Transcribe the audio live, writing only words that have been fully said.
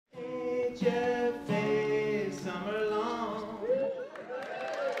your face summer long.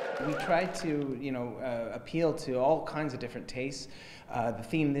 We try to, appeal to all kinds of different tastes. The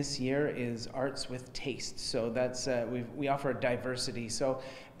theme this year is arts with taste. So that's we offer a diversity.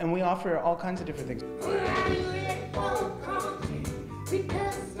 And we offer all kinds of different things.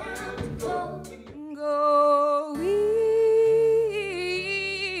 Go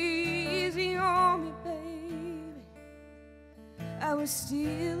easy on me, baby. I was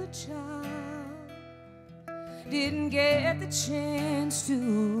still a child, didn't get the chance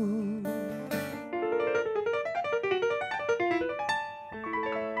to.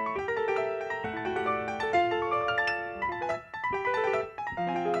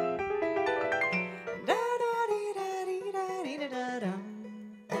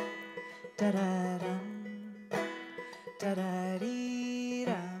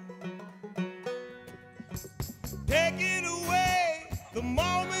 Taking away the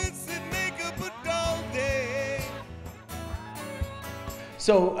moments that make up a dull day.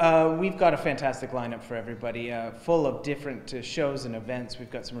 So we've got a fantastic lineup for everybody, full of different shows and events.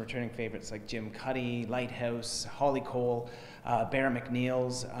 We've got some returning favorites like Jim Cuddy, Lighthouse, Holly Cole, Bear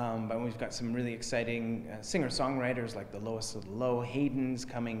McNeil's, but we've got some really exciting singer-songwriters like the Lowest of the Low, Hayden's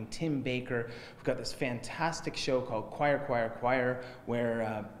coming, Tim Baker. We've got this fantastic show called Choir, Choir, Choir, where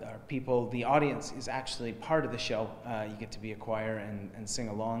our people, the audience is actually part of the show. You get to be a choir and sing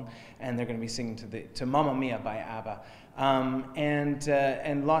along, and they're going to be singing to Mamma Mia by ABBA,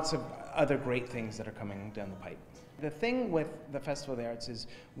 and lots of other great things that are coming down the pipe. The thing with the Festival of the Arts is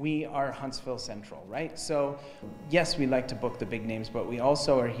we are Huntsville Central, right? So yes, we like to book the big names, but we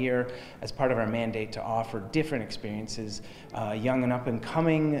also are here as part of our mandate to offer different experiences, young and up and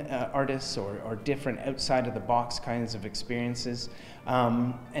coming artists or different outside of the box kinds of experiences.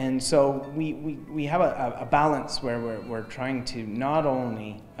 And so we have a balance where we're trying to not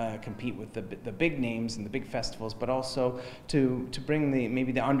only compete with the big names and the big festivals, but also to bring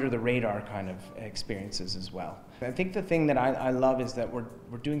maybe the under the radar kind of experiences as well. I think the thing that I love is that we're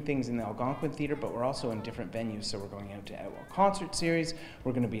doing things in the Algonquin Theatre, but we're also in different venues. So we're going out to Outlaw Concert Series,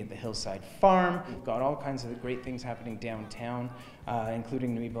 we're going to be at the Hillside Farm, we've got all kinds of great things happening downtown,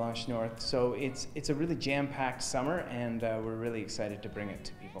 including Nuit Blanche North. So it's a really jam-packed summer, and we're really excited to bring it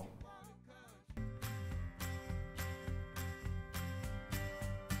to people.